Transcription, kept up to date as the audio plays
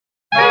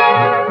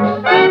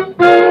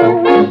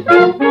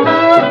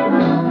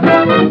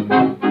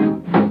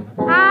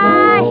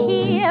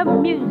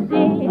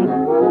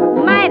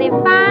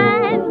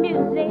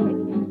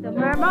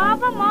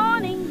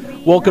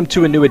Welcome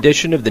to a new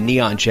edition of the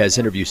Neon Jazz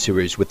Interview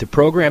Series with the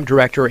program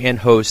director and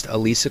host,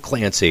 Alisa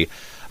Clancy,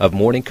 of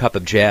Morning Cup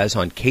of Jazz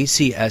on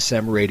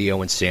KCSM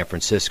Radio in San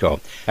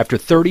Francisco. After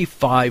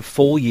 35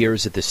 full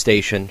years at the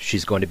station,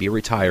 she's going to be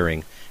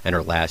retiring, and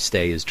her last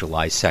day is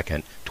July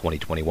 2nd,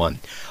 2021.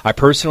 I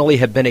personally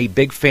have been a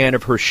big fan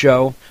of her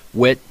show,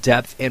 wit,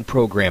 depth, and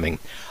programming.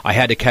 I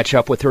had to catch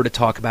up with her to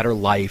talk about her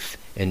life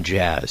and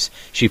jazz.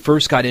 She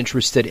first got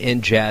interested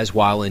in jazz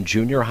while in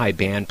junior high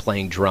band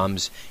playing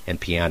drums and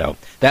piano.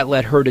 That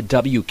led her to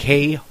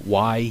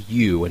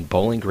WKYU in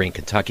Bowling Green,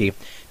 Kentucky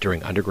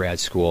during undergrad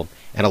school,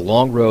 and a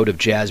long road of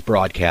jazz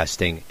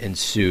broadcasting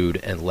ensued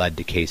and led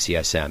to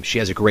KCSM. She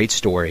has a great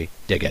story.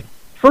 Dig it.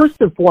 First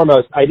and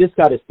foremost, I just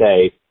got to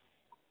say,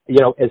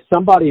 as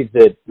somebody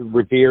that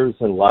reveres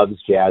and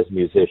loves jazz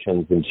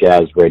musicians and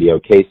jazz radio,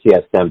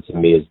 KCSM to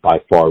me is by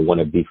far one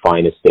of the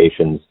finest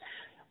stations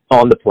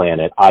on the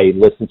planet. I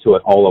listen to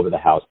it all over the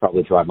house,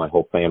 probably drive my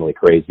whole family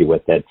crazy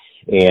with it.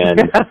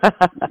 And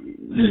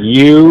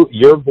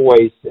your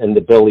voice and the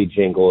Billy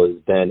jingle has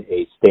been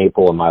a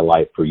staple in my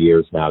life for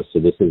years now. So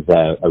this is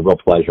a real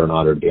pleasure and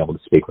honor to be able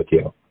to speak with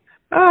you.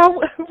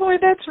 Oh, boy,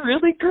 that's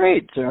really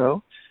great,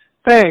 Joe.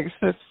 Thanks.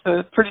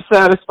 It's pretty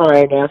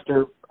satisfying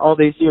after all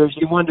these years.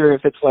 You wonder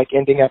if it's like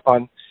ending up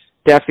on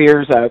deaf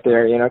ears out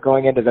there,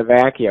 going into the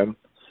vacuum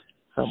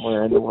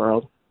somewhere in the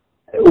world.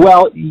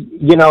 Well,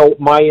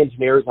 my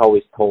engineers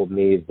always told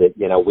me that,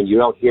 when you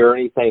don't hear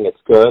anything, it's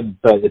good.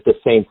 But at the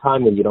same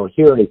time, when you don't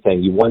hear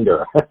anything, you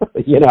wonder,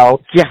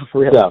 Yeah,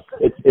 really. So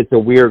it's a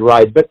weird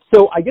ride. But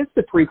so I guess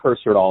the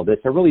precursor to all this,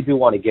 I really do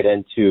want to get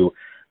into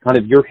kind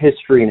of your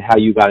history and how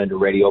you got into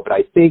radio. But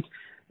I think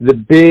the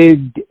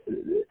big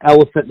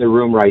elephant in the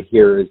room right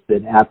here is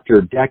that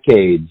after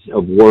decades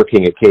of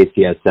working at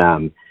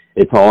KCSM,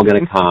 it's all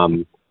going to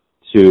come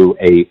to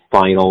a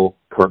final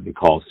curtain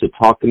call. So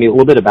talk to me a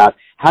little bit about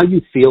how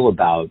you feel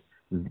about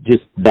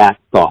just that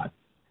thought.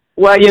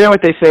 Well, you know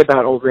what they say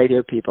about old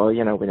radio people, we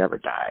never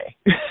die.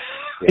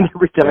 We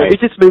never die. Right. We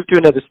just move to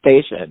another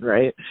station,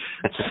 right?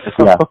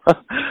 So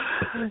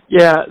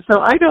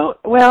I don't,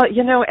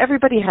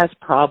 everybody has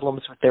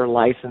problems with their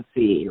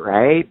licensee,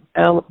 right?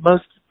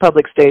 Most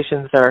public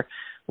stations are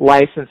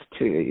licensed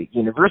to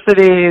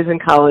universities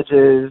and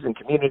colleges and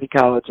community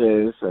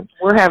colleges, and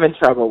we're having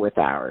trouble with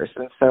ours.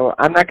 And so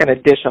I'm not going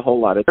to dish a whole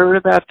lot of dirt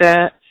about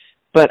that,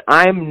 but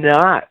I'm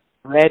not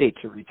ready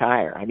to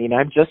retire. I mean,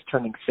 I'm just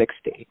turning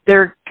 60.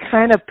 They're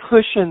kind of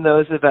pushing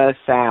those of us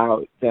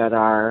out that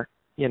are,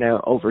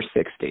 over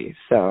 60.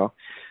 So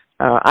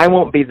I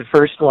won't be the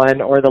first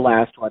one or the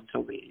last one to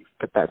leave,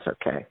 but that's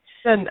okay.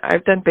 And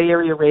I've done Bay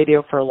Area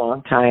radio for a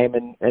long time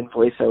and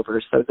voiceover,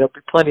 so there'll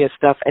be plenty of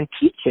stuff, and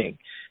teaching,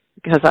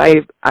 because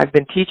I've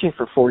been teaching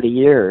for 40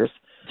 years,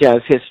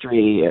 jazz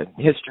history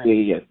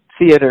and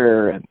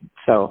theater, and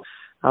so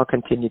I'll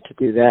continue to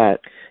do that.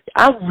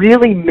 I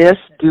really miss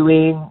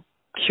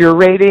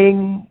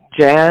curating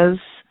jazz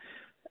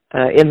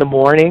in the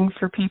morning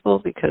for people,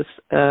 because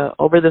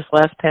over this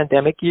last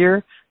pandemic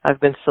year, I've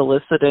been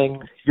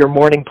soliciting your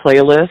morning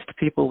playlist,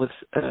 people with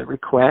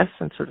requests,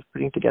 and sort of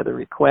putting together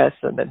requests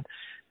and then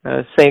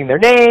saying their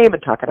name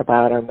and talking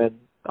about them and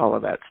all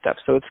of that stuff.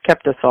 So it's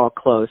kept us all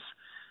close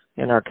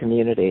in our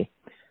community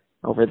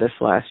over this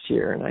last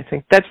year. And I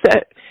think that's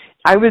that.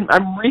 I'm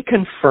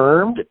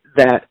reconfirmed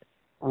that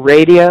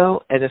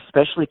radio, and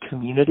especially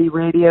community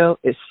radio,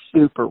 is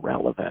super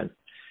relevant.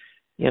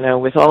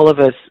 With all of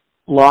us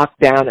locked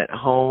down at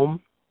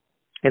home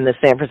in the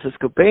San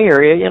Francisco Bay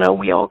Area,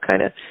 we all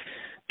kind of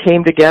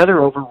came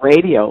together over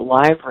radio,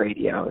 live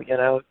radio,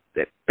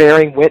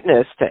 bearing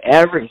witness to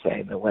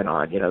everything that went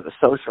on, the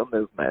social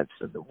movements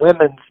and the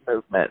women's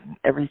movement and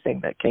everything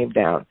that came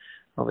down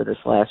over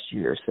this last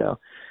year. So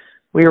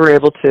we were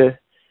able to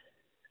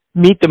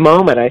meet the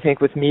moment, I think,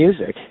 with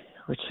music,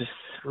 which is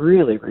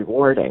really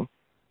rewarding.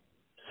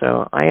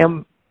 So I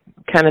am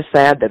kind of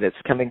sad that it's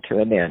coming to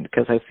an end,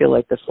 because I feel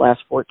like this last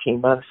 14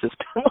 months has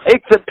been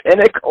like the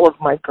pinnacle of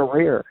my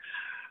career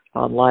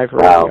on live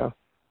radio. Wow.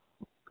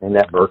 And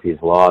that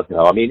Murphy's Law,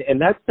 though. I mean, and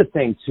that's the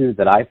thing, too,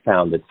 that I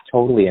found that's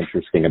totally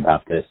interesting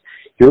about this.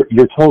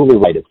 You're totally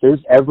right. If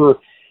there's ever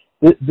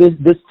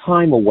this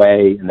time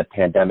away in the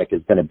pandemic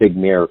has been a big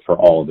mirror for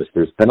all of us.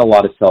 There's been a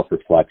lot of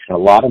self-reflection, a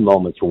lot of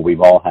moments where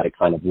we've all had to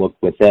kind of look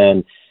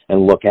within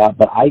and look out.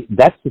 But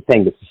that's the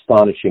thing that's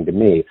astonishing to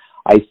me.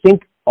 I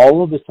think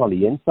all of us on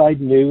the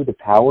inside knew the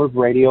power of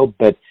radio,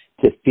 but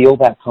to feel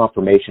that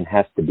confirmation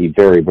has to be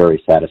very,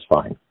 very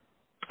satisfying.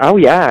 Oh,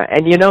 yeah.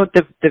 And,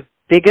 the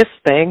biggest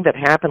thing that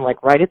happened,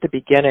 like right at the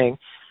beginning,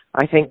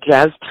 I think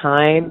Jazz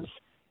Times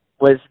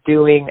was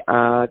doing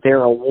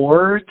their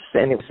awards,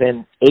 and it was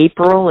in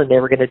April, and they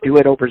were going to do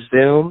it over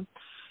Zoom.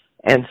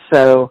 And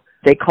so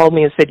they called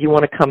me and said, you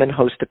want to come and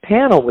host a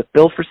panel with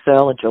Bill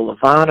Frisell and Joe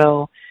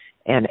Lovano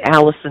and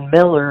Allison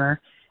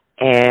Miller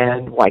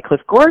and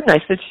Wycliffe Gordon? I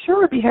said,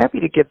 sure, I'd be happy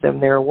to give them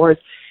their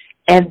awards.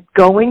 And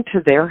going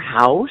to their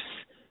house,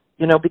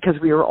 because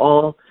we were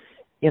all,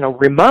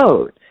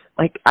 remote,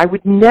 like I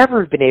would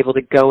never have been able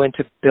to go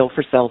into Bill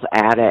Frisell's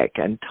attic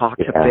and talk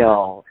to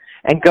Bill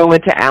and go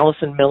into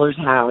Allison Miller's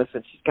house,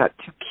 and she's got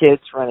 2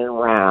 kids running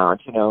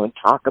around, and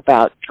talk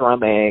about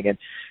drumming.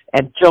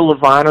 And Joe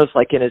Lovano's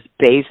like in his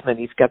basement.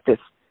 He's got this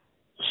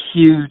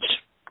huge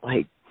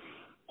like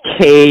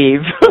cave,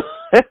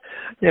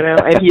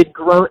 and he had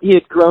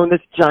grown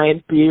this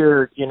giant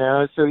beard,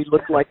 so he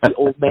looked like the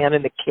old man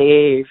in the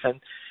cave.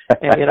 And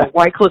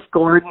Wycliffe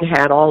Gordon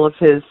had all of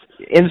his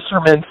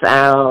instruments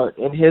out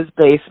in his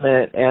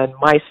basement, and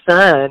my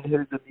son,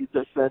 who's a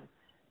musician,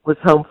 was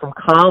home from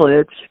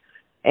college,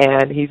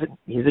 and he's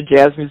a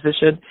jazz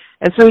musician,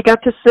 and so he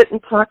got to sit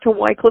and talk to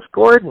Wycliffe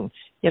Gordon,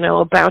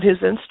 about his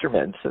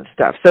instruments and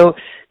stuff. So,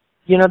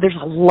 there's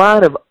a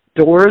lot of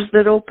doors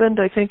that opened,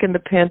 I think, in the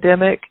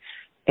pandemic,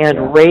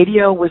 and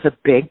radio was a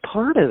big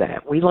part of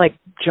that. We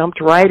jumped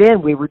right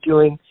in. We were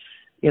doing,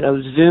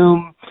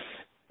 Zoom,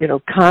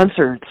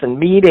 concerts and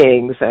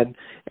meetings and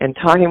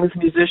talking with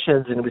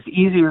musicians, and it was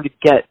easier to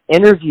get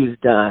interviews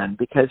done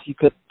because you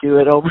could do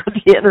it over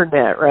the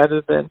internet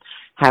rather than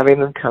having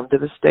them come to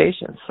the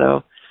station.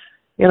 So,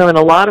 in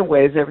a lot of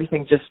ways,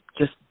 everything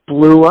just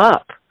blew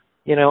up,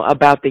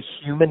 about the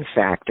human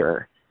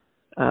factor,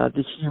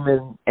 the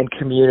human and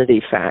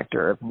community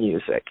factor of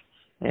music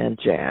and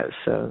jazz.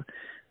 So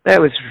that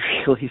was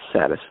really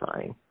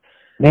satisfying.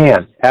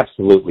 Man,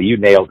 absolutely. You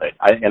nailed it.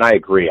 And I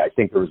agree. I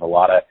think there was a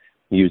lot of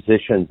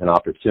musicians and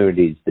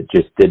opportunities that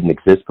just didn't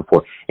exist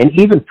before. And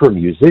even for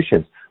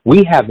musicians,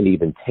 we haven't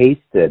even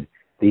tasted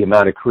the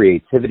amount of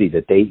creativity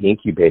that they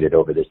incubated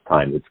over this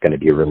time that's going to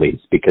be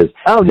released, because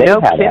no kidding,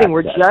 access.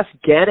 We're just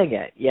getting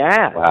it.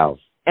 Yeah. Wow.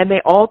 And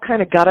they all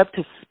kind of got up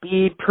to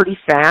speed pretty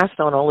fast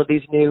on all of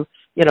these new,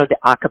 the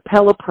a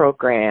cappella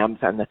programs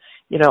and the,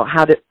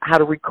 how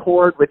to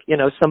record with,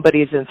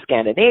 somebody's in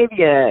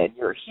Scandinavia and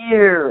you're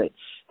here and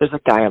there's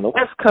a guy on the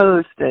West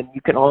Coast and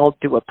you can all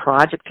do a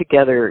project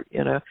together,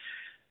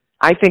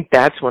 I think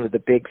that's one of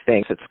the big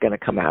things that's going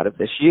to come out of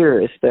this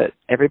year, is that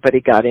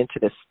everybody got into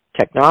this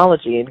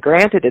technology. And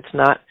granted, it's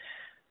not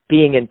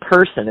being in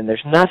person, and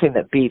there's nothing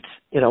that beats,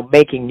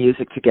 making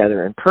music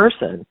together in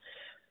person.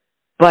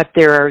 But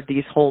there are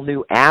these whole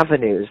new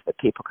avenues that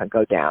people can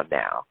go down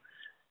now,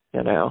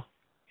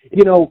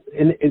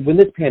 And when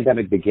this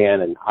pandemic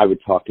began, and I would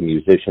talk to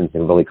musicians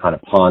and really kind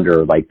of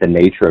ponder the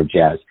nature of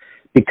jazz,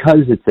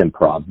 because it's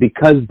improv,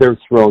 because they're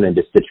thrown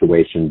into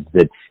situations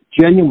that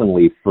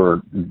genuinely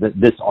for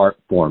this art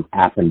form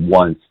happened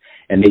once,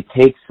 and they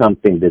take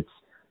something that's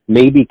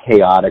maybe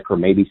chaotic or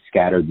maybe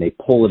scattered, and they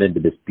pull it into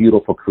this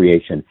beautiful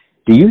creation.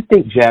 Do you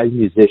think jazz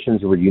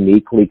musicians were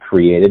uniquely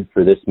created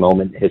for this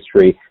moment in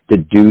history to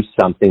do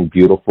something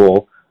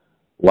beautiful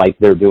like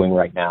they're doing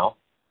right now?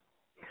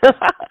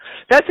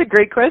 That's a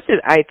great question.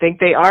 I think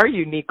they are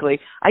uniquely.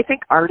 I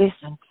think artists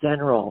in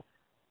general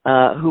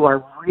who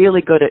are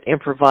really good at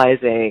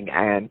improvising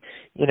and,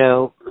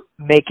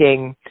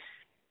 making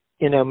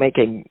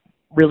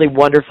really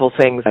wonderful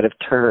things out of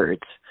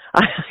turds.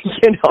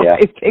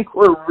 I think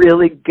we're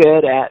really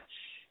good at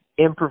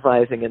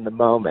improvising in the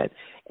moment.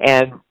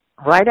 And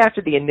right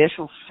after the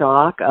initial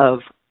shock of,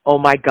 oh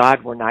my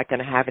God, we're not going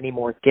to have any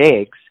more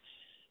gigs,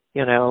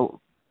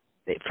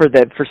 for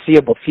the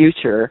foreseeable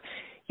future,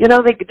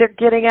 they're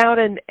getting out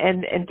and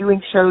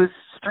doing shows,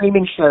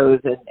 streaming shows,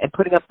 and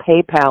putting up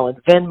PayPal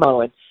and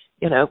Venmo and,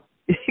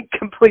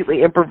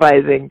 completely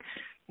improvising,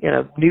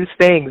 new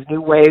things,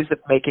 new ways of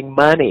making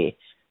money,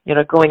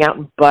 going out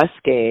and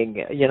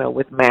busking,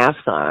 with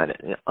masks on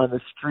the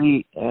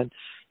street. And,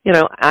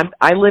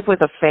 I live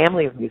with a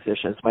family of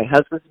musicians. My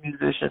husband's a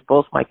musician.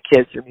 Both my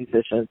kids are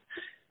musicians.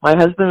 My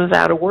husband was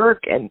out of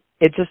work, and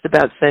it just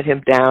about sent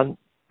him down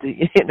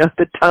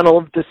the tunnel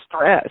of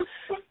distress.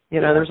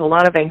 There's a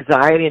lot of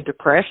anxiety and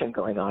depression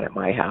going on at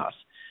my house,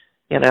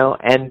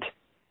 and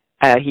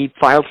he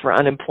filed for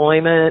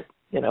unemployment,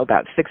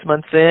 about 6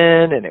 months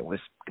in, and it was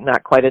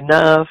not quite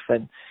enough.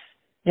 And,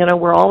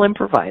 we're all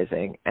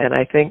improvising. And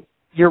I think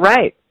you're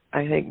right.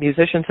 I think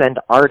musicians and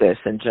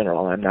artists in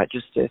general, I'm not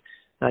just to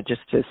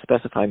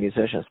specify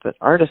musicians, but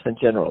artists in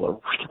general are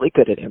really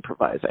good at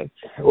improvising.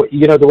 Well,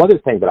 the other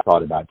thing that I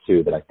thought about,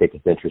 too, that I think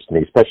is interesting,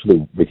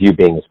 especially with you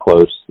being as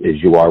close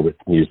as you are with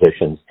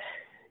musicians,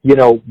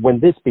 when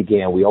this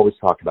began, we always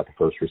talked about the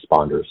first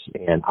responders,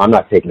 and I'm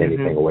not taking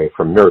anything away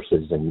from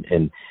nurses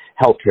and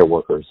healthcare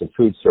workers and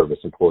food service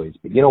employees.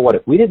 But you know what?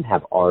 If we didn't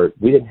have art,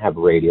 we didn't have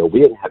radio,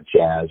 we didn't have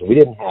jazz, we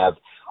didn't have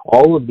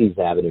all of these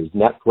avenues,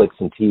 Netflix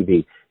and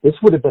TV, this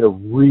would have been a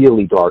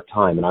really dark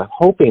time. And I'm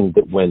hoping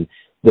that when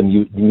the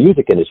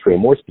music industry,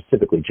 and more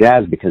specifically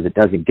jazz, because it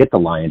doesn't get the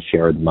lion's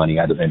share of the money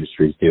other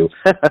industries do,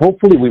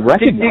 hopefully we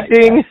recognize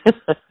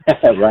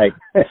that. Right.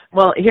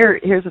 Well,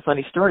 here's a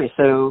funny story.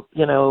 So,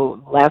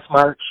 last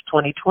March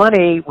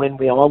 2020, when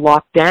we all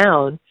locked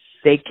down,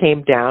 they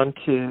came down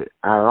to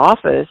our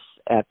office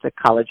at the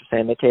College of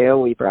San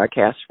Mateo. We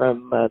broadcast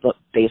from the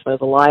basement of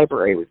the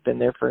library. We've been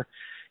there for,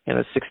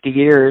 60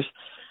 years.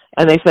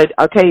 And they said,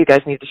 okay, you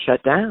guys need to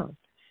shut down.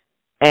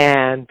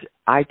 And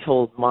I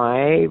told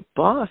my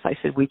boss, I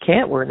said, we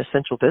can't. We're an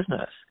essential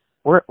business.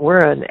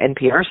 We're an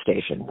NPR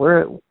station.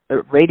 We're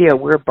a radio.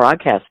 We're a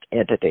broadcast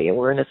entity, and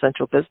we're an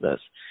essential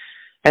business.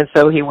 And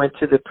so he went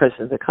to the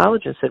president of the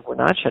college and said, we're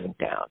not shutting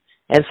down.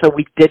 And so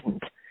we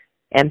didn't.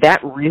 And that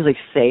really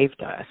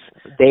saved us.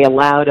 They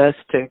allowed us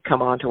to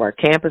come onto our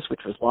campus, which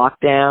was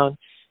locked down.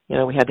 You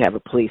know, we had to have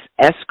a police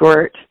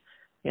escort.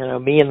 You know,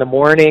 me in the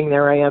morning,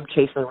 there I am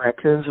chasing the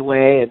raccoons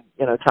away and,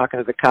 you know, talking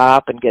to the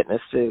cop and getting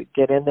us to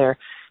get in there.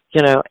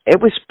 You know, it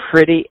was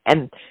pretty.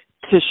 And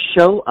to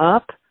show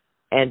up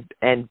and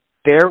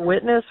bear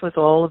witness with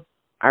all of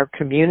our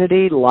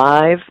community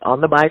live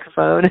on the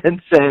microphone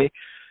and say,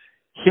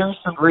 here's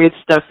some great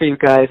stuff for you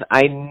guys.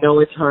 I know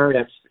it's hard.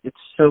 It's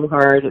so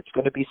hard. It's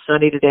going to be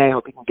sunny today. I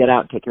hope you can get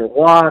out and take your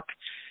walk.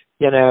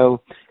 You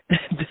know,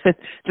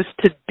 just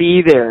to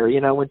be there,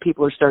 you know, when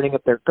people are starting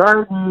up their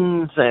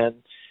gardens and,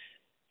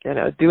 you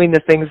know, doing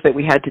the things that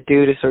we had to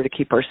do to sort of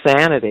keep our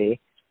sanity.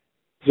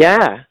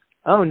 Yeah.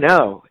 Oh,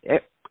 no.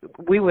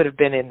 We would have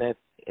been in the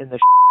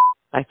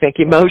I think,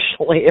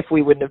 emotionally, if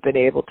we wouldn't have been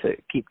able to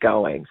keep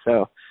going.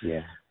 So,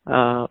 yeah.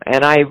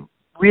 And I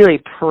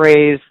really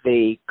praise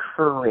the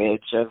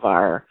courage of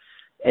our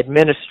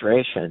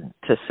administration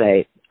to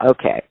say,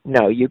 okay,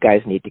 no, you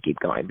guys need to keep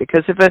going.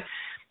 Because if an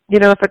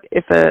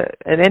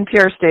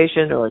NPR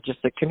station or just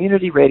a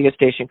community radio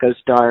station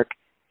goes dark,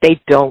 they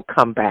don't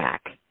come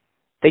back.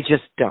 They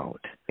just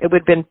don't. It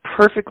would have been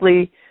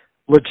perfectly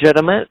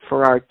legitimate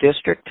for our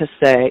district to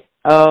say,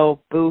 oh,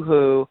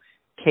 boo-hoo,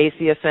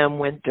 KCSM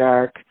went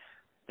dark.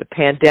 The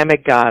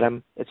pandemic got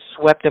them. It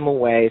swept them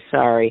away.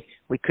 Sorry,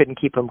 we couldn't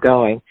keep them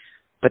going.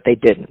 But they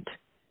didn't,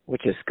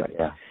 which is good.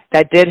 Yeah.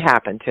 That did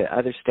happen to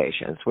other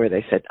stations where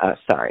they said,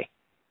 sorry,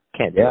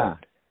 can't do it.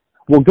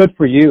 Well, good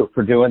for you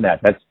for doing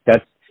that.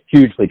 That's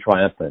hugely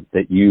triumphant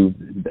that you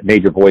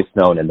made your voice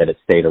known and that it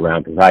stayed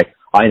around. Because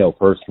I know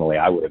personally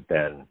I wouldn't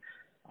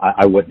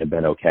have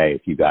been okay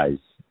if you guys,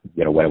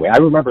 you know, went away. I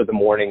remember the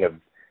morning of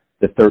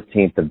the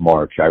 13th of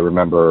March. I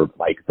remember,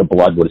 like, the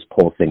blood was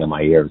pulsing in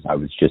my ears. I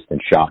was just in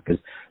shock because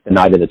the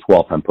night of the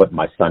 12th, I'm putting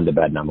my son to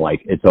bed, and I'm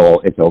like, it's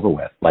over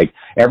with. Like,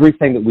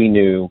 everything that we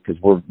knew,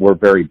 because we're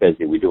very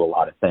busy, we do a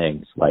lot of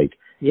things, like,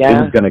 it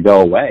was going to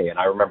go away. And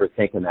I remember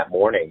thinking that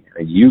morning,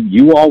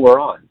 you all were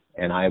on,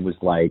 and I was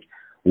like,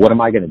 what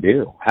am I going to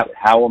do?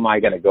 How am I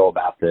going to go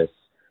about this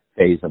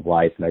phase of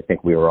life? And I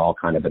think we were all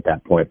kind of at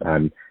that point, but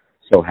I'm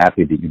so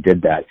happy that you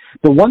did that.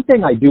 The one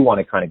thing I do want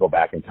to kind of go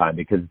back in time,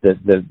 because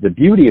the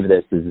beauty of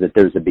this is that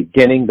there's a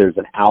beginning, there's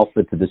an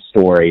alpha to the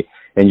story,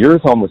 and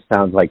yours almost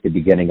sounds like the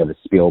beginning of a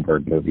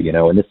Spielberg movie, you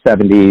know, in the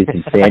 70s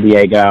in San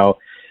Diego,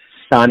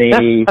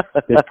 sunny,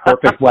 this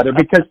perfect weather.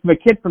 Because from a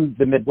kid from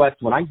the Midwest,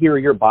 when I hear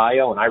your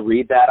bio and I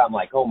read that, I'm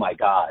like, oh my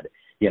God,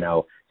 you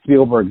know,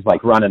 Spielberg's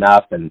like running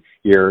up and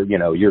you're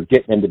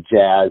getting into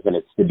jazz and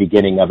it's the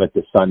beginning of it,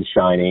 the sun's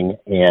shining.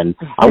 And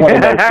I want to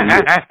know from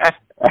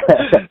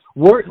you,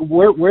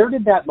 where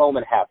did that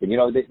moment happen? You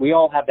know, we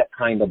all have that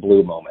kind of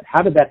blue moment.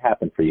 How did that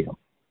happen for you?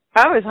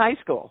 I was high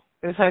school.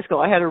 It was high school.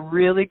 I had a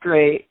really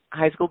great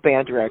high school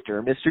band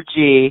director, Mr.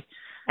 G,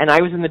 and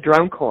I was in the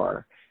drum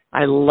corps.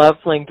 I love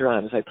playing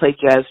drums. I played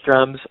jazz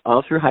drums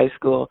all through high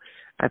school.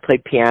 I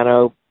played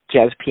piano,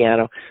 jazz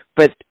piano.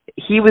 But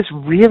he was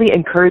really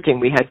encouraging.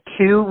 We had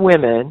 2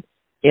 women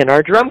in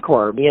our drum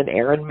corps, me and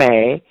Erin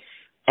May,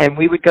 and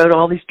we would go to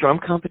all these drum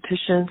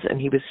competitions, and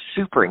he was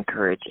super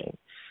encouraging.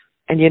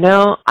 And, you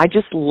know, I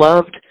just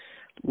loved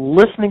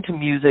listening to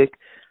music,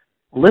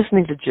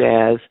 listening to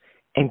jazz,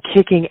 and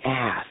kicking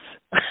ass.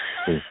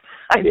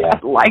 I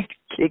liked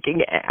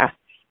kicking ass.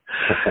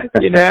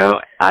 You know,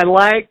 I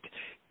liked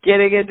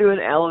getting into an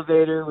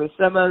elevator with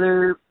some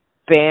other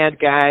band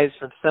guys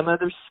from some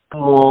other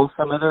school,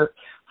 some other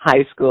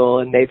high school,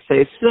 and they'd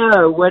say,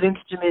 so what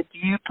instrument do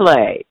you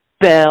play?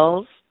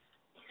 Bells.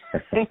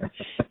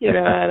 You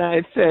know, and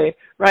I'd say,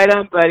 right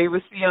on, buddy,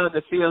 we'll see you on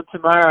the field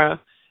tomorrow.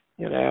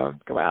 You know,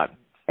 go out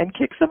and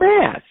kick some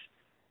ass.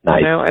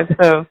 Nice. You know, and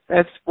so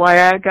that's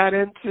why I got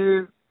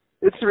into,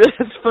 it's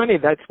funny,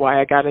 that's why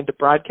I got into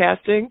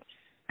broadcasting,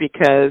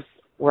 because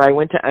where I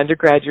went to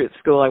undergraduate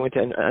school, I went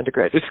to an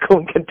undergraduate school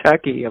in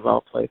Kentucky, of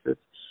all places,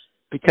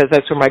 because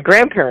that's where my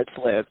grandparents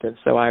lived, and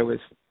so I was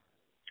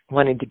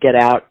wanting to get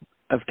out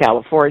of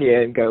California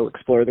and go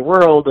explore the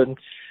world, and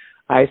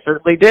I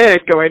certainly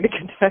did, going to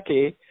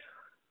Kentucky.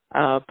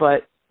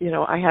 But, you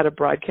know, I had a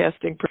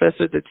broadcasting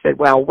professor that said,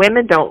 well,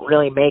 women don't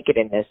really make it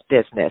in this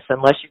business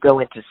unless you go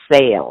into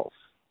sales.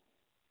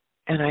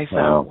 And I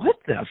thought, what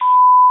the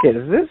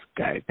is this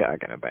guy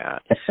talking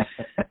about?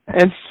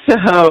 And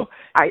so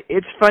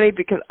it's funny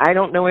because I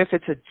don't know if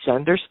it's a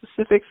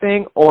gender-specific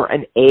thing or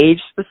an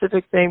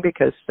age-specific thing,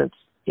 because since,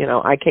 you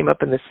know, I came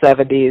up in the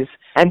 70s,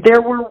 and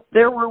there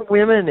were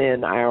women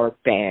in our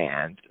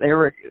band. There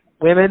were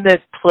women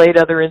that played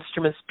other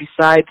instruments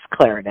besides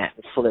clarinet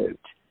and flute.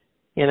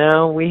 You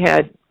know, we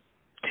had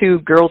 2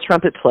 girl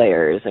trumpet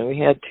players, and we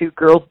had 2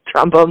 girl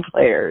trombone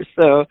players.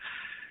 So,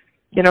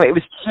 you know, it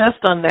was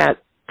just on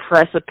that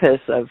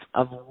precipice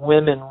of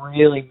women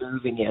really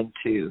moving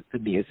into the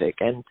music.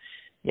 And,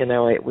 you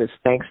know, it was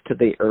thanks to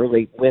the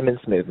early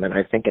women's movement,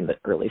 I think in the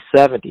early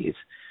 70s,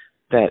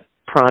 that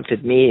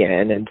prompted me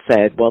in and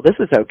said, well, this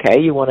is okay.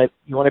 You want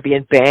to be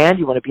in band?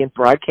 You want to be in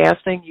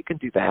broadcasting? You can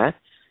do that.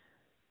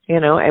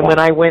 And when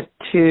I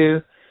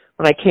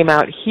came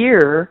out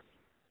here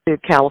to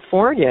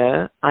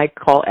California,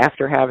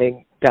 after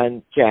having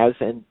done jazz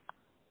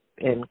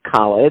in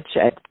college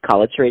at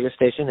college radio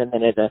station, and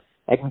then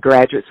at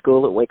graduate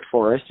school at Wake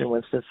Forest in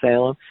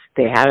Winston-Salem,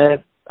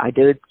 I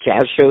did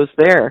jazz shows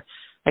there.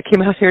 I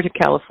came out here to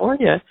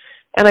California,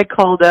 and I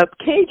called up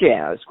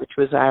K-Jazz, which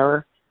was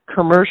our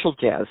commercial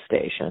jazz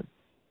station.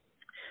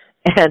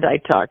 And I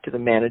talked to the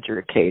manager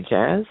at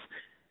K-Jazz,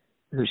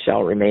 who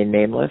shall remain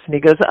nameless, and he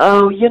goes,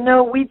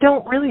 we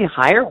don't really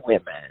hire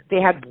women.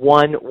 They had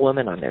one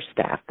woman on their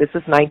staff. This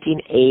is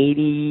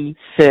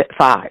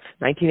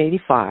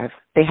 1985.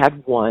 They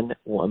had one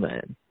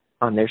woman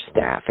on their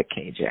staff at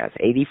K-Jazz,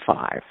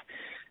 85.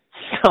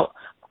 So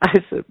I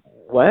said,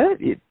 what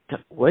do you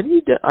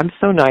do? I'm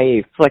so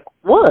naive. It's like,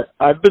 what?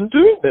 I've been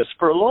doing this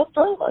for a long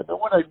time. I know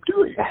what I'm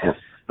doing.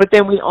 But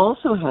then we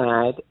also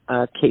had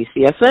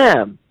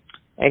KCSM,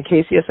 and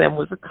KCSM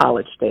was a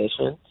college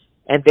station,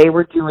 and they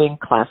were doing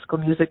classical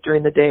music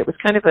during the day. It was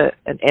kind of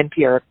an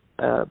NPR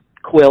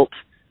quilt,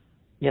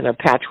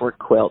 patchwork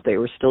quilt. They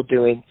were still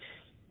doing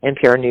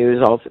NPR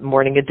News,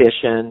 morning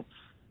edition.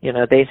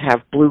 They'd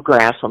have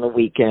bluegrass on the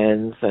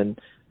weekends and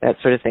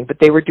that sort of thing. But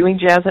they were doing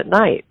jazz at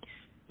night.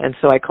 And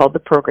so I called the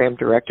program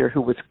director,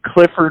 who was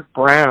Clifford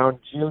Brown,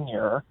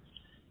 Jr.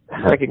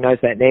 You recognize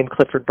that name,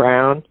 Clifford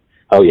Brown?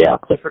 Oh, yeah.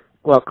 Clifford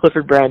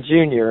Brown,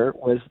 Jr.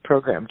 was the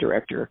program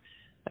director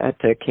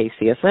at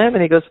KCSM.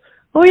 And he goes,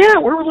 oh, yeah,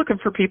 we're looking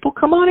for people.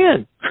 Come on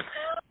in.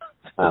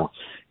 Wow.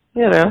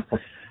 Yeah.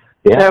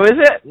 That was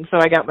it. And so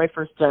I got my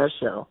first jazz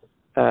show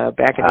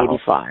back in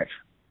 1985.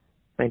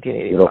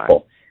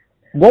 Beautiful.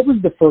 What was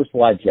the first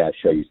live jazz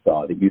show you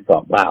saw that you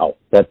thought, wow,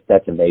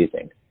 that's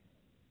amazing?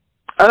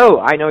 Oh,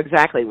 I know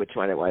exactly which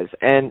one it was.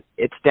 And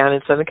it's down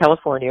in Southern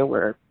California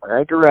where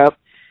I grew up.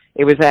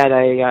 It was at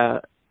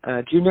a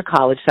junior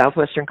college,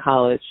 Southwestern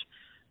College.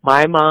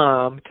 My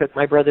mom took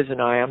my brothers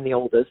and I'm the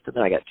oldest, and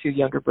then I got two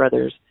younger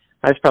brothers.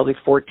 I was probably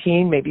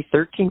 14, maybe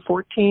 13,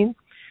 14.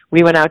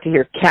 We went out to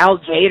hear Cal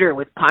Jader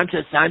with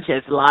Pancho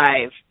Sanchez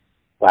live.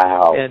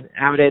 Wow. And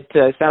out at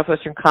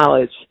Southwestern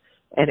College.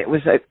 And it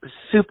was a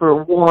super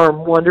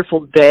warm,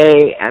 wonderful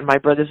day. And my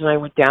brothers and I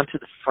went down to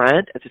the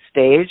front of the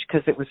stage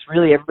because it was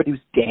really, everybody was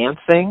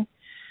dancing,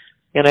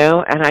 And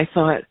I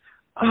thought,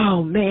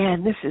 oh,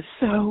 man, this is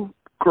so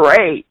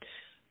great,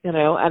 And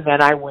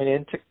then I went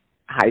into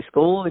high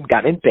school and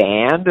got in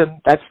band, and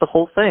that's the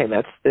whole thing.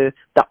 That's the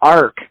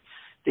arc.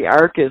 The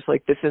arc is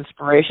like this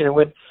inspiration. And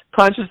when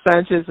Pancho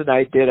Sanchez and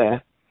I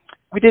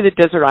we did a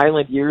Desert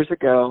Island years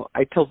ago,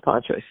 I told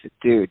Pancho, I said,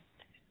 dude,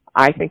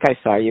 I think I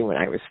saw you when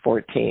I was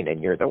 14,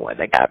 and you're the one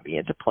that got me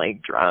into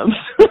playing drums.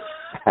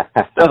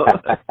 So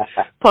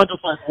Pancho's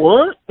like,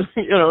 what?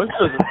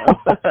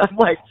 I'm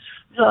like,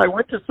 I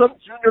went to some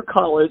junior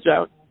college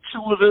out in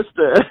Chula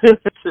Vista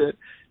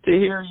to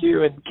hear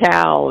you and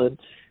Cal, and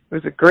it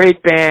was a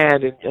great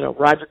band, and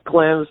Roger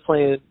Glenn was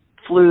playing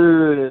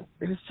flute, and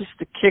it was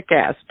just a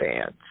kick-ass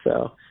band.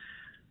 So,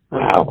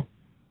 wow,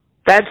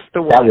 that's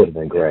the one. That would have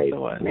been great,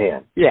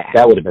 man. Yeah,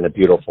 that would have been a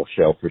beautiful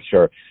show for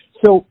sure.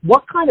 So,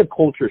 what kind of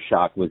culture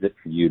shock was it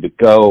for you to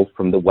go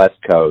from the West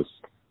Coast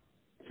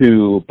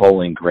to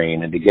Bowling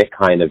Green and to get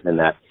kind of in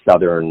that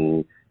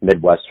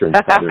Midwestern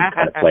kind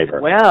of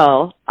flavor?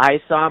 Well, I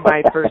saw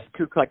my first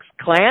Ku Klux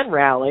Klan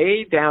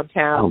rally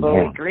downtown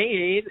Bowling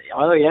Green.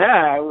 Oh,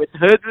 yeah, with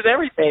hoods and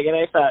everything. And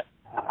I thought,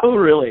 oh,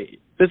 really?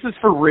 This is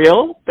for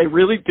real? They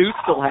really do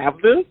still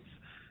have this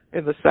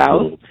in the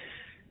South?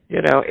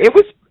 It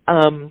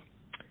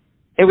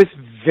was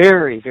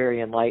very,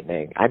 very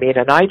enlightening. I mean,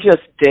 and I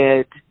just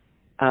did,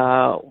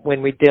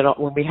 when we had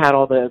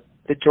all the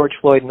George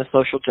Floyd and the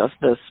social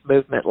justice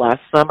movement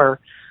last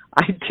summer,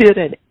 I did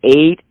an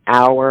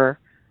 8-hour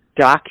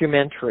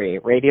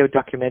radio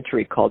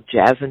documentary called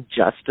Jazz and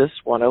Justice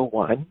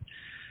 101.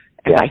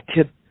 And I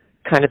did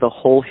kind of the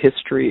whole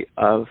history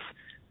of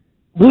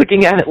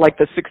looking at it like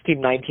the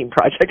 1619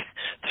 Project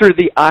through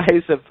the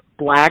eyes of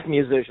black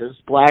musicians,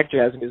 black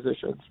jazz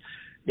musicians,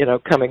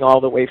 coming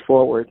all the way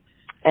forward.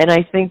 And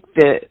I think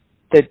that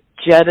the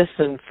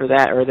jettison for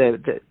that, or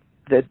the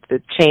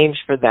change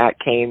for that,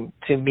 came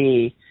to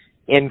me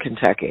in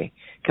Kentucky,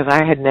 because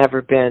I had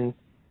never been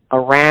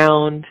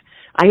around.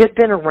 I had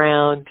been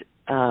around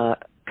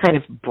kind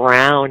of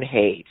brown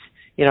hate.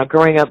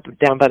 Growing up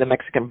down by the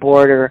Mexican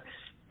border,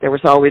 there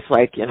was always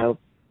like,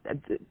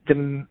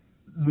 the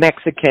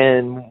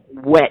Mexican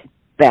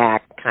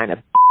wetback kind of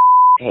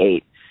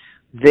hate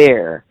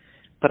there.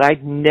 But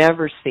I'd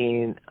never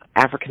seen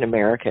African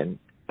American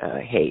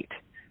hate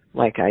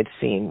like I'd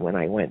seen when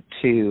I went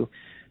to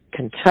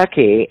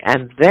Kentucky.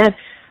 And the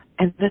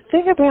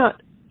thing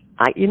about,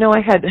 I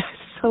had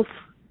so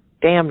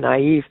damn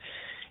naive,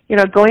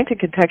 going to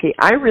Kentucky,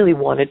 I really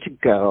wanted to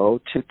go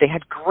to, they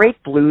had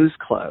great blues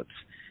clubs.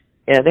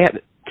 And they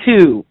had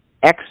 2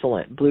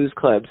 excellent blues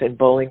clubs in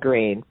Bowling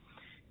Green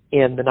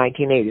in the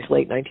 1980s,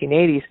 late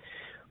 1980s.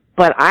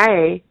 But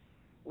I,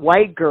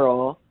 white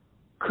girl,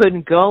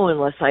 couldn't go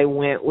unless I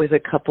went with a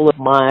couple of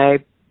my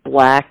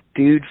black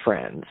dude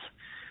friends.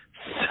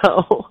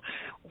 So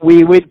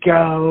we would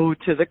go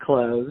to the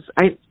close.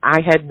 I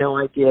had no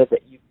idea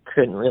that you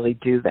couldn't really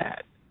do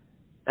that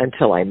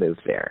until I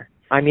moved there.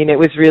 I mean, it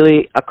was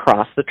really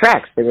across the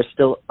tracks. They were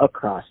still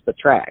across the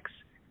tracks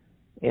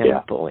in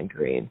Bowling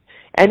Green.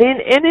 And in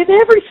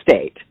every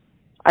state.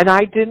 And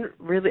I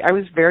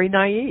was very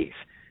naive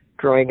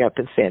growing up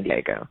in San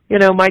Diego. You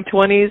know, my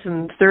 20s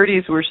and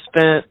 30s were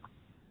spent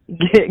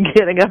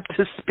getting up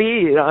to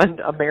speed on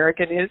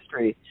American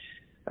history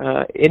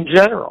in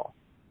general.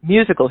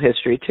 Musical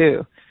history,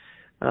 too.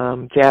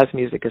 Jazz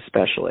music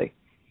especially.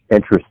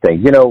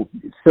 Interesting. You know,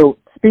 so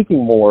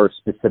speaking more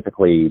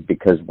specifically,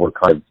 because we're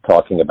kind of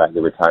talking about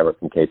your retirement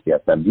from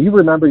KCSM, do you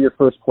remember your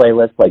first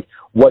playlist, like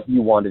what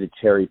you wanted to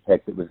cherry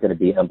pick that was going to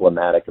be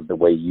emblematic of the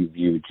way you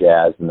view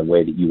jazz and the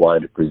way that you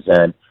wanted to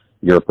present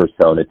your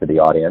persona to the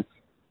audience?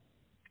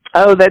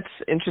 Oh, that's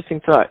an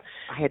interesting thought.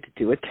 I had to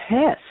do a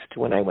test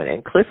when I went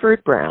in.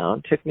 Clifford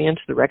Brown took me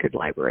into the record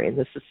library, and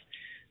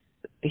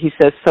he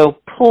says, so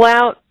pull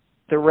out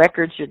the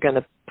records you're going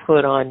to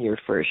put on your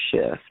first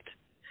shift.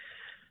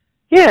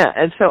 Yeah,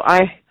 and so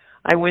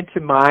I went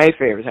to my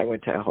favorites. I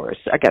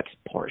got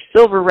some Horace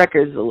Silver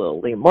records, a little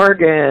Lee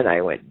Morgan. I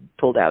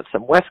pulled out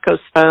some West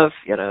Coast stuff,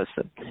 you know,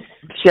 some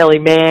Shelly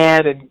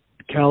Manne and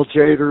Cal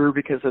Tjader,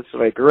 because that's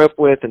what I grew up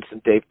with, and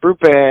some Dave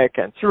Brubeck,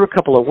 and threw a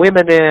couple of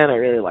women in. I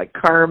really like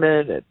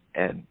Carmen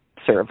and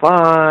Sarah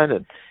Vaughan,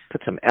 and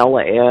put some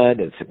Ella in,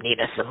 and some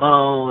Nina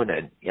Simone,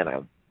 and, you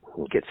know,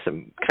 we'll get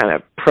some kind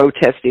of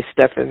protesty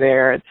stuff in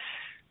there. And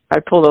I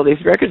pulled all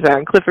these records out,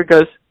 and Clifford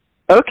goes,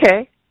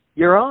 okay,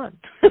 you're on.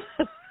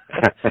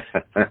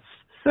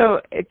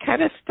 So it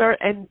kind of started,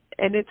 and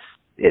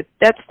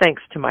that's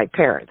thanks to my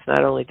parents.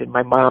 Not only did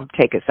my mom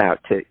take us out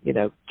to, you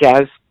know,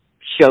 jazz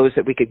shows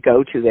that we could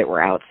go to that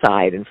were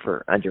outside and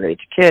for underage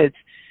kids,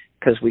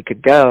 because we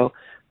could go,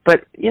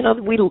 but, you know,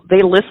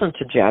 they listened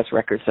to jazz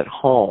records at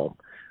home.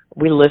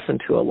 We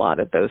listened to a lot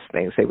of those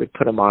things. They would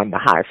put them on the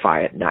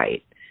hi-fi at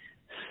night.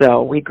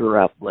 So we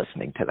grew up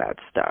listening to that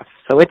stuff.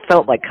 So it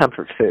felt like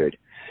comfort food.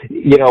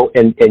 You know,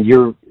 and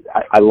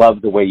I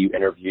love the way you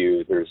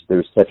interview.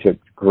 There's such a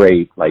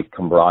great, like,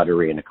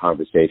 camaraderie and a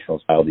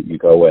conversational style that you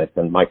go with.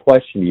 And my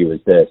question to you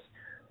is this: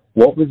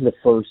 what was the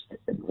first,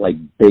 like,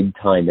 big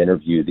time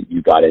interview that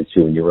you got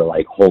into and you were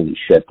like, holy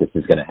shit, this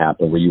is going to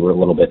happen, where you were a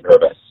little bit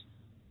nervous?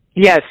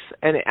 Yes,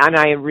 and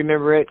I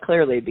remember it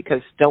clearly,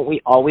 because don't we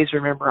always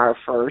remember our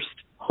first?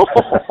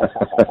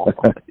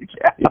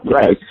 Yeah,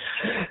 right.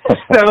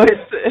 So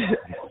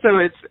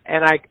it's,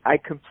 and I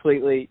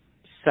completely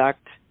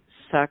sucked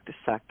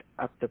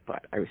up the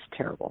butt. I was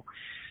terrible.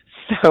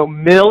 So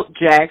Milt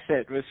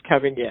Jackson was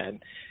coming in,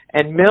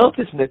 and Milt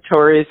is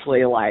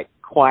notoriously, like,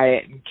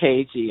 quiet and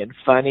cagey and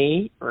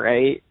funny,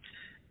 right?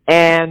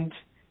 And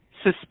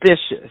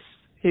suspicious.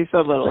 He's a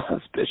little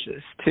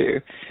suspicious too.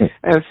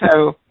 And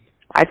so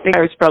I think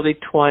I was probably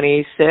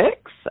 26.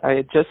 I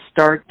had just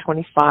started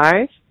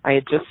 25. I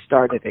had just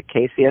started at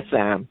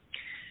KCSM,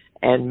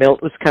 and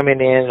Milt was coming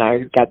in, and I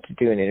got to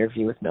do an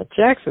interview with Milt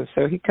Jackson.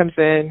 So he comes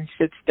in,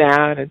 he sits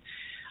down, and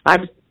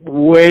I'm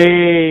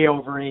way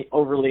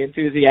overly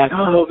enthusiastic.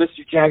 Oh,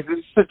 Mr. Jackson,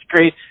 it's such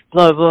great,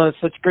 blah, blah, it's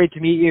such great to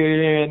meet you.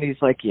 And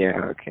he's like,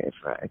 yeah, okay,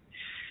 fine.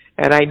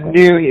 And I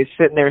knew he was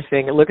sitting there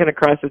looking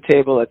across the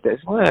table at this.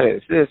 What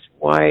is this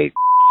white?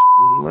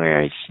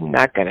 Where is she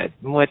not gonna?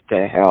 What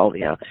the hell,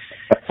 you know?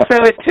 So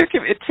it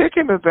took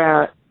him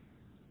about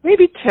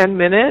maybe 10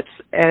 minutes,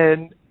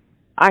 and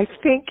I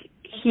think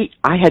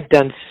I had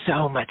done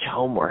so much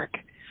homework.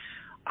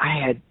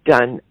 I had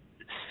done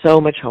so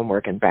much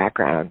homework and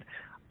background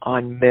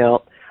on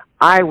Milt.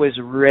 I was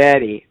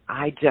ready.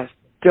 I just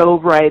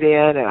dove right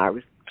in, and I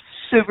was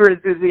super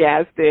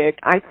enthusiastic.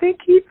 I think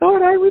he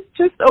thought I was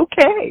just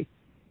okay.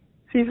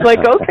 He's like,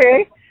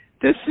 okay,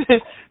 this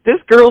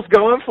girl's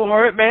going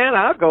for it, man.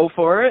 I'll go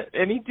for it.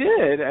 And he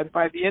did. And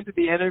by the end of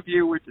the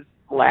interview, we're just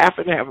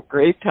laughing and having a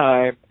great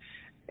time.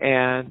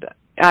 And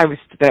that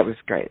was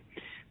great.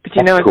 But,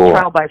 you know, it's cool.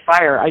 trial by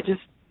fire.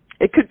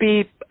 It could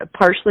be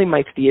partially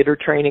my theater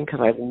training,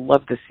 because I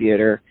love the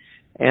theater.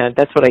 And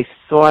that's what I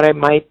thought I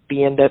might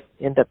end up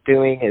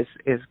doing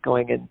is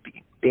going and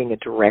being a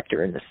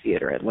director in the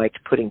theater. I liked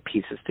putting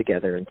pieces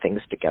together and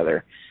things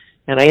together.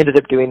 And I ended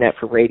up doing that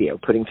for radio,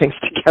 putting things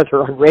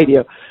together on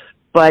radio.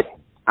 But,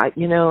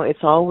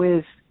 it's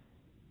always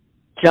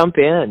jump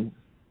in,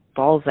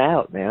 balls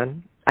out,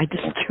 man. I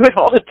just do it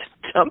all the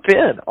jump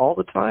in all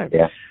the time.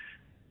 Yeah.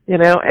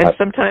 And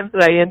sometimes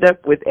I end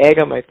up with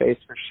egg on my face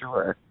for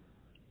sure.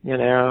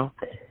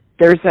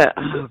 There's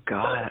oh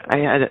God,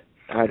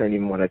 I don't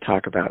even want to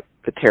talk about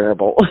the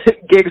terrible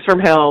gigs from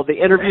hell, the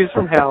interviews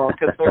from hell,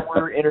 because there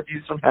were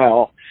interviews from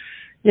hell.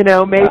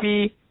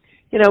 Maybe,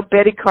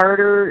 Betty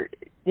Carter,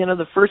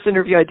 the first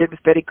interview I did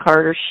with Betty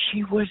Carter,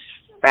 she was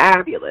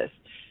fabulous.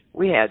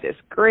 We had this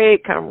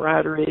great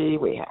camaraderie.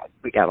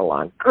 We got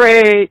along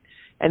great.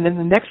 And then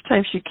the next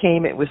time she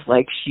came, it was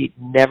like she'd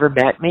never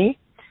met me,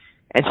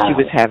 and she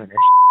was having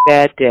a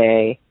bad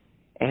day,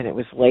 and it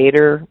was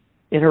later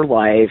in her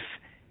life,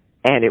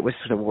 and it was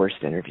the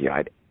worst interview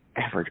I'd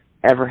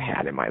ever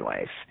had in my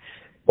life.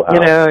 Wow.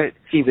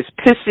 She was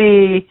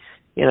pissy.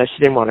 she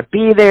didn't want to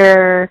be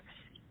there.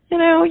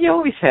 You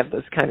always have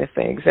those kind of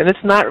things. And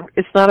it's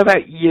not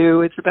about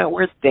you, it's about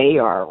where they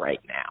are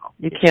right now.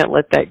 You can't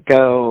let that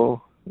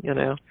go, You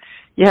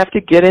have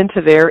to get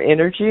into their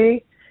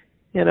energy.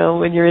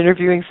 When you're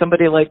interviewing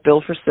somebody like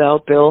Bill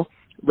Frisell, Bill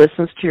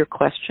listens to your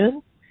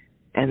question,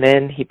 and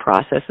then he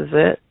processes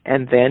it,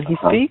 and then he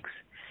speaks.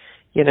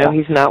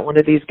 He's not one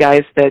of these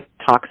guys that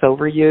talks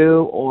over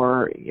you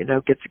or,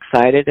 gets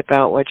excited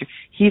about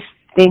he's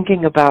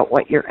thinking about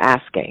what you're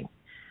asking,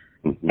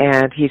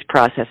 and he's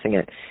processing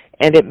it.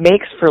 And it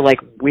makes for,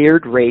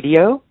 weird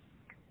radio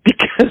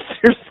because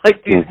there's,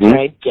 these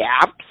giant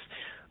gaps.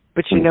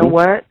 But you know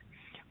what?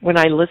 When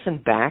I listen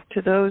back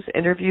to those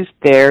interviews,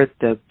 they're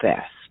the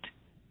best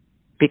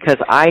because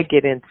I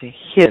get into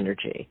his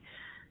energy,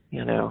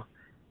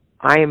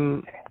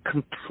 I'm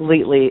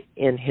completely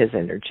in his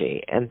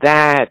energy. And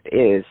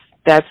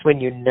that's when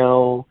you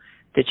know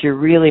that you're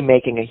really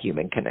making a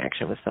human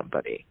connection with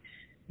somebody,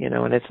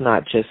 and it's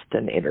not just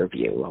an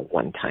interview, a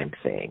one-time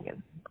thing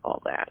and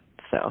all that.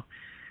 So,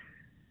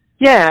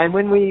 yeah, and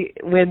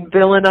when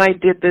Bill and I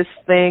did this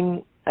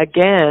thing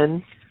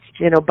again,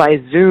 by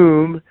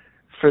Zoom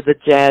for the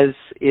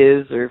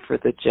for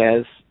the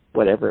Jazz,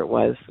 whatever it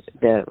was,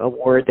 the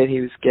award that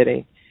he was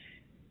getting,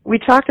 we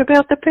talked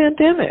about the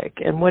pandemic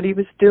and what he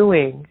was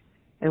doing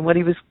and what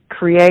he was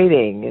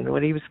creating and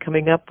what he was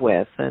coming up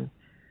with. And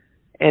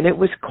it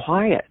was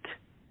quiet.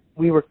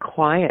 We were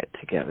quiet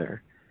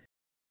together.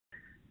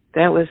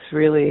 That was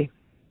really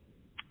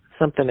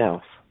something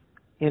else.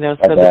 So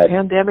the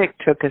pandemic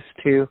took us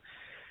to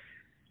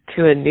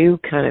a new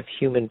kind of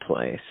human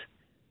place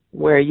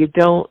where you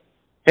don't,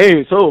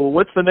 hey, so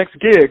what's the next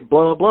gig?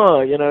 Blah,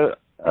 blah,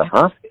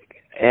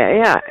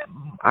 Yeah,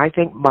 I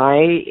think my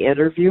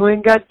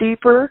interviewing got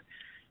deeper,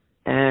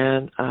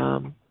 and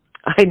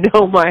I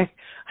know my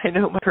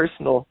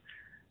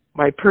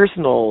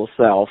personal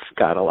self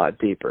got a lot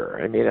deeper.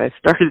 I mean, I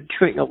started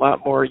doing a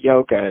lot more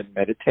yoga and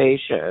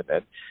meditation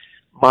and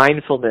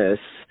mindfulness,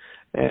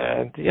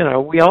 and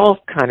we all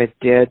kind of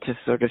did to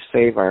sort of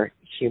save our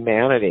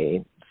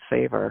humanity,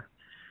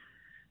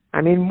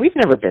 we've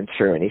never been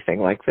through anything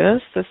like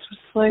this. This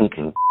was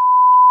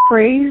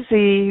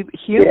crazy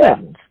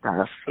human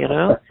stuff,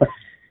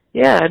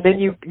 Yeah, and then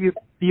you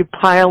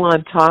pile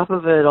on top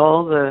of it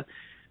all the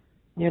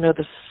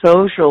the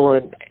social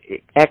and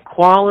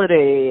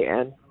equality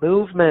and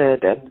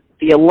movement and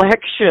the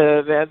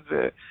election and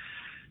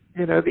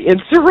the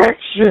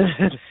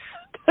insurrection.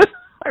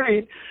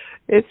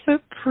 It's a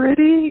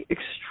pretty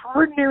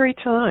extraordinary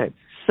time.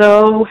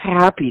 So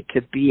happy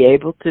to be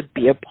able to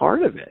be a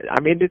part of it.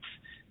 It's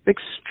an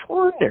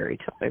extraordinary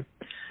time.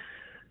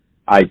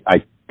 I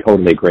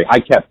totally agree. I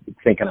kept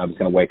thinking I was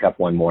going to wake up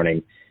one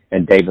morning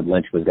and David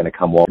Lynch was going to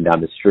come walking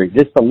down the street,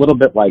 just a little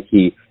bit like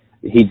he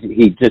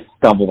just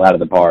stumbled out of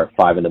the bar at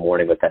 5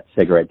 a.m. with that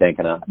cigarette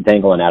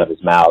dangling out of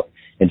his mouth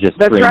and just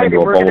screamed into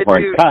a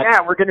bullhorn cut. Yeah,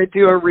 we're going to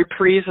do a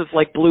reprise of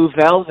Blue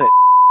Velvet.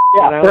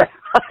 Yeah.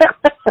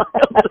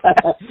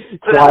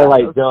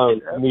 Twilight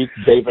Zone meets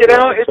David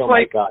Lynch.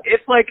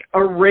 It's like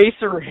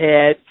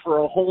Eraserhead for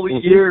a whole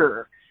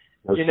year.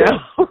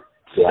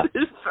 Yeah.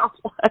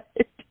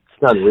 It's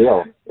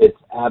unreal. It's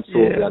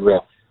absolutely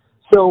unreal.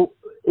 So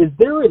is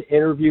there an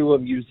interview, a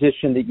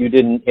musician that you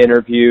didn't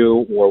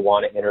interview or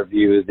want to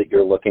interview that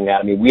you're looking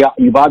at?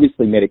 You've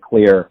obviously made it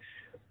clear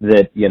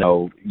that,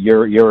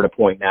 you're at a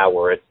point now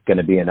where it's going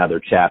to be another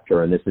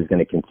chapter and this is going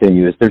to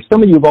continue. Is there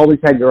someone you've always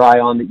had your eye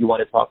on that you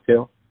want to talk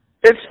to?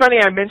 It's funny,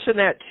 I mentioned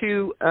that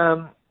too.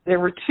 There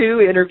were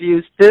 2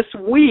 interviews this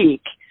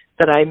week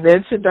that I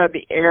mentioned on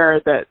the air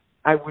that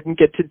I wouldn't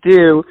get to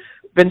do.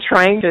 Been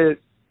trying to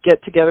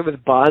get together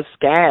with Boz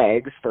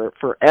Scaggs for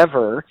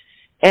forever,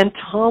 and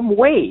Tom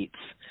Waits.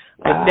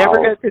 Wow. I never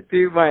got to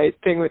do my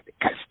thing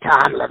because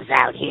Tom lives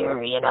out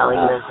here, he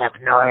lives up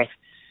north.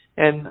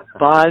 And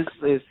Boz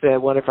is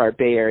one of our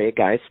Bay Area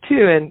guys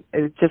too, and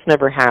it just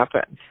never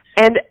happened.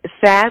 And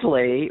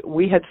sadly,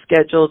 we had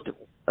scheduled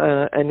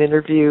an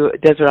interview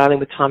at Desert Island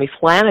with Tommy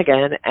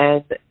Flanagan,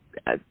 and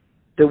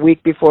the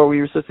week before we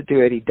were supposed to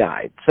do it, he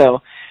died. So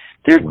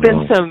there's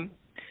been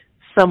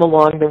some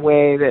along the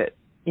way that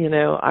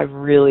I've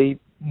really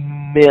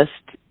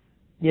missed,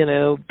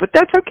 but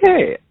that's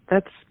okay.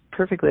 That's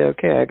perfectly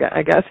okay.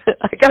 I got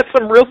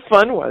some real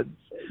fun ones.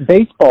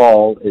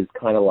 Baseball is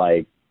kind of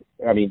like,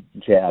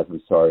 jazz,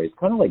 I'm sorry. It's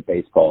kind of like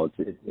baseball.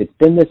 It's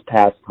been this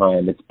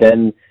pastime. It's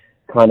been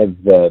kind of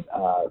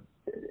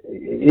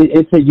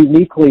it's a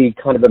uniquely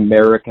kind of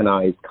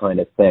Americanized kind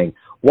of thing.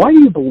 Why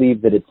do you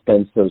believe that it's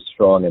been so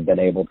strong and been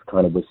able to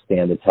kind of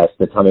withstand the test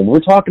of time? We're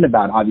talking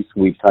about,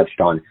 obviously, we've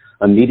touched on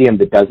a medium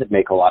that doesn't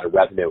make a lot of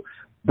revenue,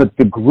 but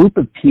the group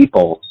of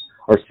people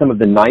are some of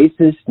the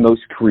nicest,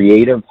 most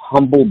creative,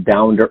 humble,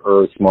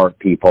 down-to-earth, smart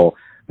people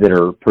that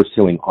are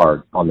pursuing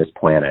art on this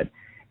planet.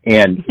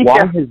 And why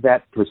has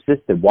that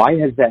persisted? Why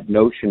has that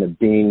notion of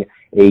being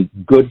a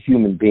good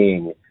human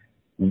being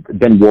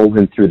been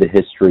woven through the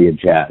history of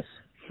jazz?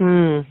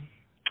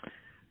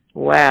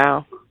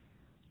 Wow.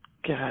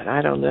 God,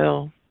 I don't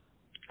know.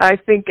 I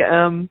think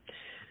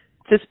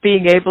just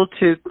being able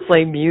to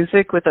play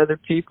music with other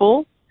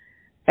people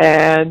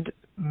and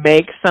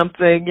make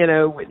something,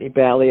 Whitney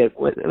Valley at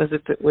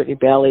Whitney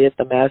Valley at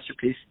the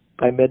Masterpiece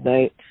by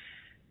midnight.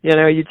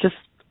 You just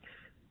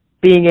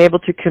being able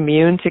to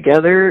commune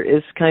together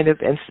is kind of,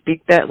 and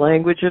speak that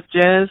language of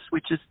jazz,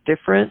 which is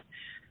different.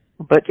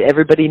 But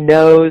everybody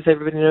knows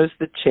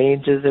the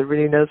changes,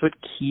 everybody knows what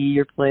key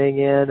you're playing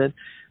in, and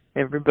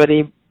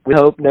everybody, we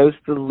hope, knows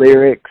the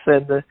lyrics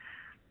and the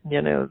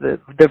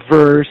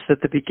verse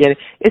at the beginning.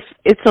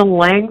 It's a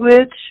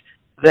language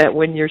that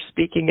when you're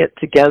speaking it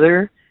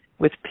together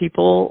with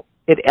people,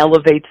 it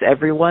elevates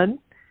everyone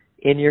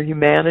in your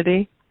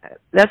humanity.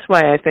 That's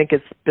why I think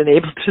it's been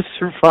able to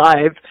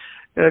survive,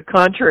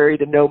 contrary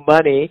to no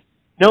money,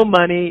 no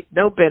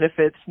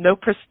benefits, no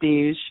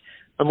prestige,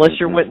 unless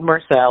you're Wynton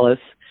Marsalis.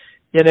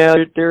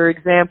 There are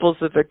examples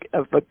of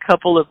a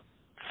couple of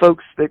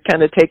folks that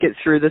kind of take it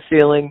through the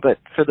ceiling, but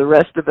for the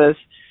rest of us,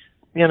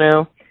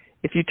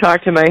 if you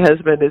talk to my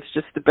husband, it's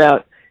just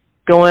about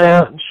going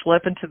out and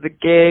schlepping to the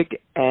gig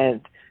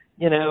and,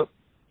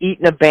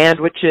 eating a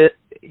bandwich,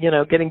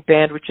 getting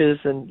bandwiches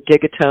and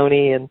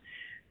gigatoni and,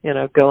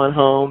 going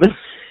home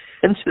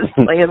and just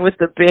playing with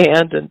the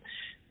band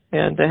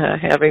and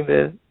having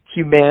the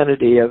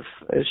humanity of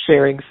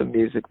sharing some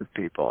music with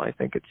people. I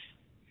think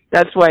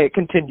that's why it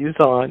continues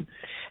on.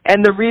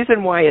 And the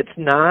reason why it's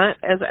not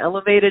as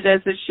elevated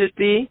as it should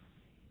be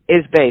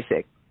is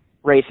basic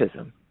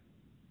racism.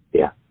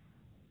 Yeah.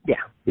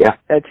 Yeah. Yeah.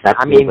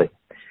 Absolutely.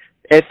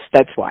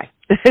 That's why.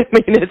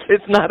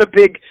 It's not a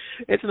big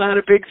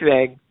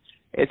thing.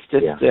 It's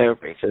just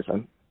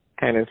racism,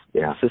 kind of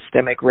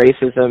systemic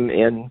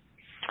racism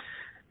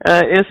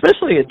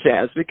especially in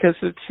jazz, because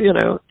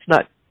it's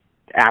not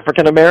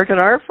African American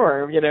art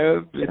form,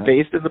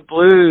 based in the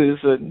blues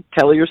and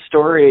tell your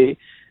story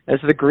as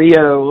the griot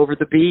over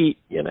the beat,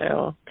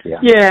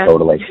 Yeah.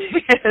 Totally.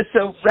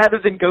 So rather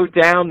than go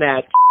down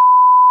that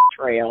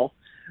trail,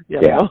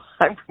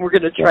 we're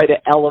going to try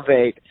to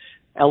elevate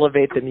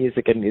the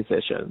music and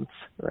musicians,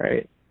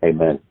 right?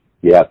 Amen.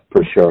 Yeah,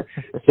 for sure.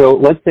 So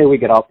let's say we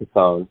get off the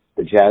phone,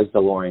 the Jazz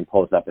DeLorean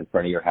pulls up in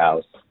front of your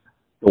house,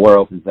 the door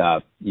opens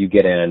up, you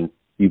get in,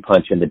 you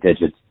punch in the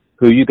digits.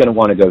 Who are you going to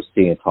want to go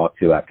see and talk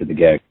to after the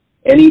gig?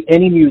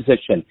 Any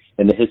musician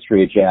in the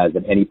history of jazz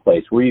at any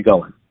place, where are you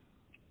going?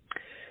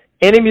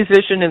 Any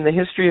musician in the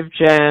history of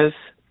jazz,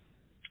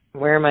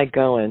 where am I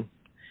going?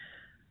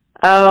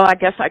 Oh, I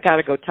guess I got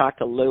to go talk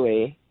to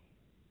Louis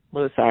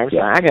Armstrong.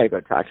 Yeah. I got to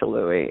go talk to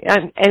Louis.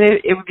 And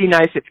it would be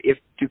nice if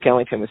Duke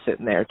Ellington was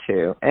sitting there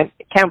too, and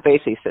Count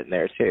Basie's sitting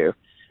there too.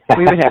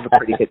 We would have a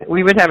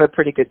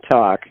pretty good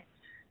talk.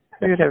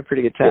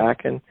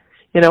 And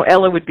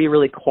Ella would be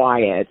really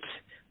quiet,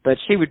 but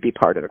she would be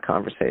part of the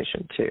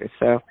conversation too.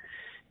 So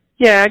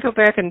I go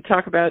back and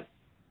talk about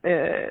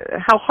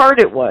how hard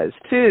it was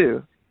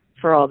too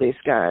for all these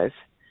guys.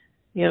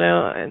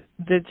 And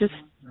they're just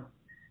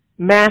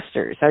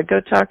masters. I'd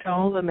go talk to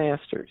all the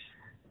masters.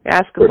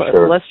 Ask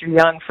Lester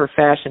Young for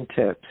fashion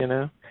tips,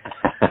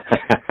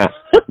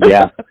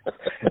 Yeah.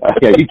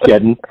 Are you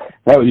kidding?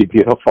 That would be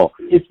beautiful.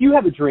 If you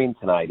have a dream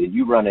tonight and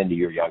you run into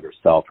your younger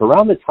self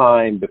around the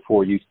time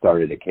before you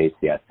started at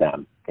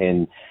KCSM,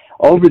 and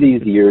over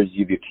these years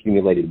you've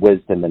accumulated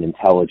wisdom and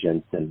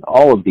intelligence and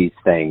all of these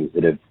things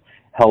that have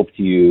helped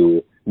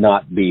you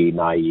not be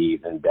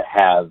naive and to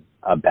have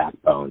a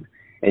backbone,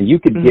 and you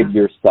could give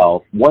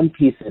yourself one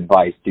piece of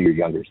advice to your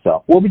younger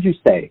self, what would you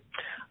say?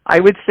 I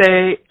would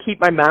say keep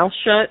my mouth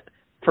shut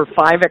for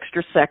 5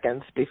 extra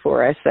seconds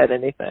before I said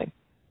anything.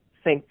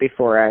 Think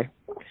because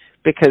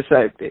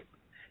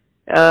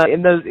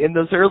in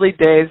those early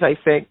days, I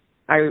think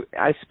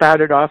I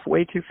spouted off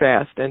way too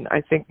fast, and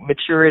I think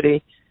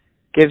maturity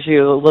gives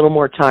you a little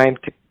more time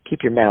to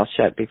keep your mouth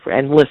shut before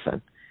and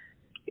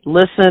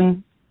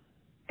listen,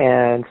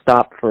 and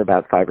stop for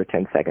about 5 or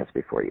 10 seconds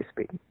before you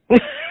speak.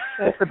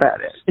 That's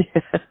about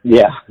it.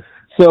 Yeah.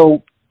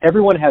 So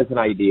everyone has an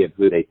idea of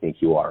who they think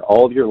you are.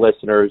 All of your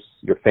listeners,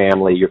 your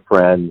family, your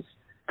friends,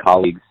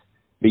 colleagues.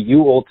 But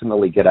you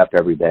ultimately get up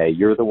every day.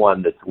 You're the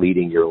one that's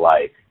leading your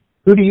life.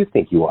 Who do you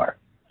think you are?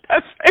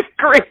 That's a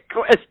great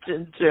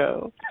question,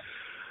 Joe.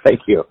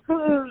 Thank you.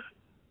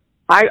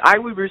 I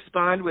would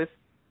respond with,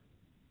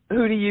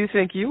 who do you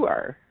think you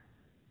are?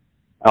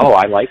 Oh,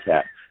 I like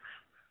that.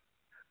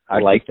 I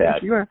like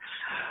that. You are.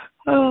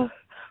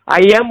 I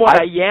am what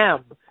I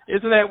am.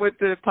 Isn't that what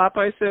the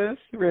Popeye says?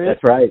 Right?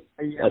 That's right.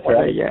 That's what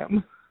right. I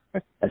am.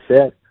 That's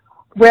it.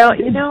 Well,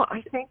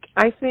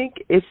 I think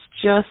it's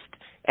just,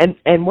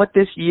 and what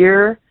this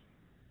year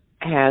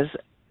has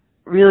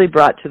really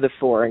brought to the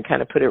fore and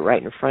kind of put it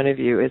right in front of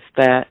you is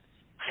that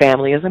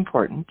family is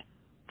important.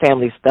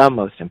 Family's the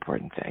most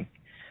important thing.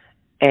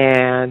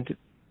 And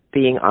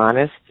being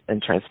honest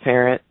and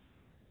transparent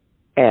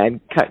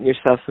and cutting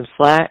yourself some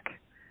slack,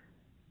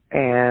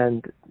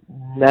 and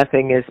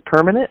nothing is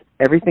permanent.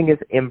 Everything is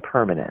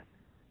impermanent.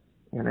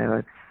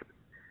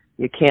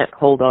 You can't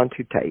hold on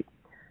too tight.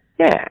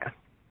 Yeah.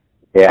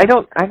 I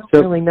don't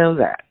really know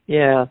that.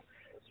 Yeah.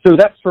 So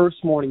that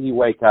first morning you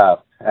wake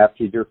up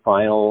after your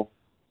final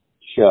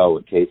show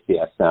at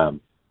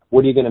KCSM,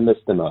 what are you going to miss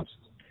the most?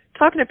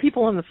 Talking to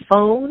people on the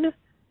phone,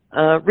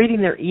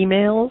 reading their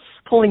emails,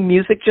 pulling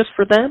music just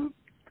for them.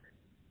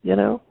 You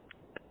know,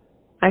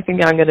 I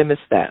think I'm going to miss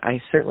that.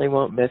 I certainly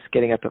won't miss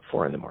getting up at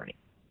 4 a.m.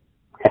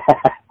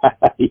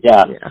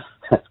 Yeah.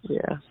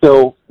 Yeah.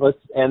 So let's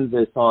end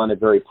this on a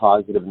very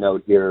positive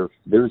note here.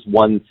 There's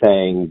one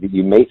thing that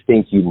you may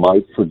think you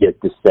might forget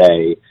to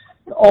say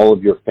to all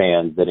of your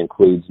fans, that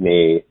includes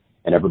me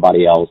and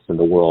everybody else in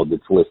the world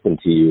that's listened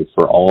to you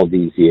for all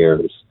these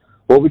years.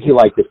 What would you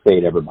like to say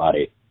to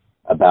everybody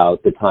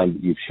about the time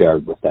that you've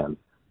shared with them?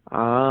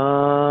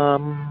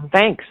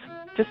 Thanks.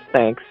 Just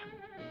thanks.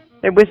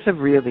 It was a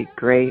really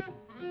great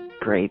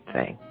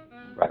thing.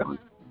 Right on.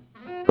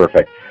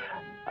 Perfect.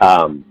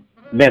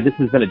 Man, this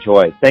has been a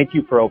joy. Thank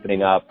you for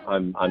opening up.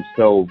 I'm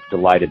so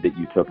delighted that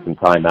you took some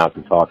time out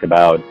to talk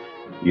about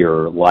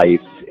your life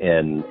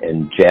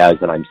in jazz,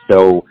 and I'm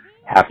so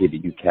happy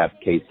that you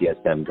kept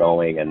KCSM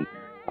going, and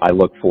I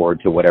look forward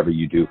to whatever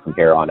you do from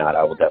here on out.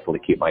 I will definitely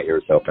keep my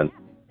ears open.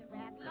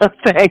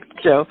 Thanks,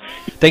 Joe.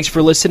 Thanks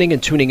for listening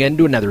and tuning in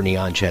to another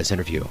Neon Jazz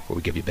interview, where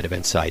we give you a bit of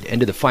insight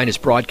into the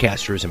finest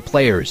broadcasters and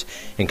players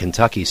in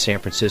Kentucky, San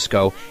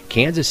Francisco,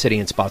 Kansas City,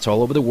 and spots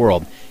all over the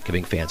world,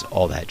 giving fans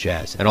all that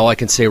jazz. And all I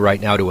can say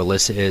right now to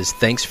Alisa is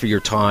thanks for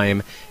your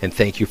time, and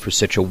thank you for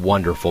such a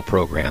wonderful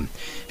program.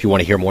 If you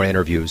want to hear more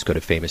interviews, go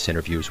to Famous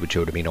Interviews with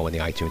Joe Domino in the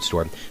iTunes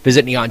Store.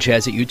 Visit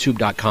neonjazz at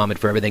youtube.com, and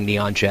for everything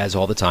Neon Jazz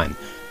all the time,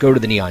 go to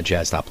the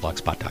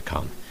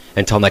neonjazz.blogspot.com.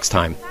 Until next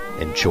time,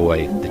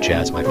 enjoy the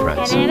jazz, my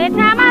friends. And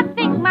anytime I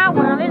think my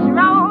world is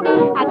wrong,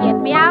 I get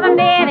me out of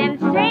bed and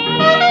sing.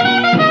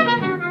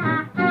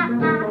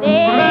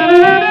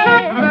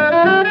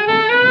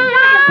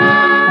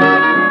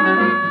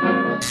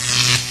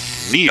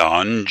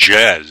 Neon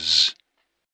Jazz.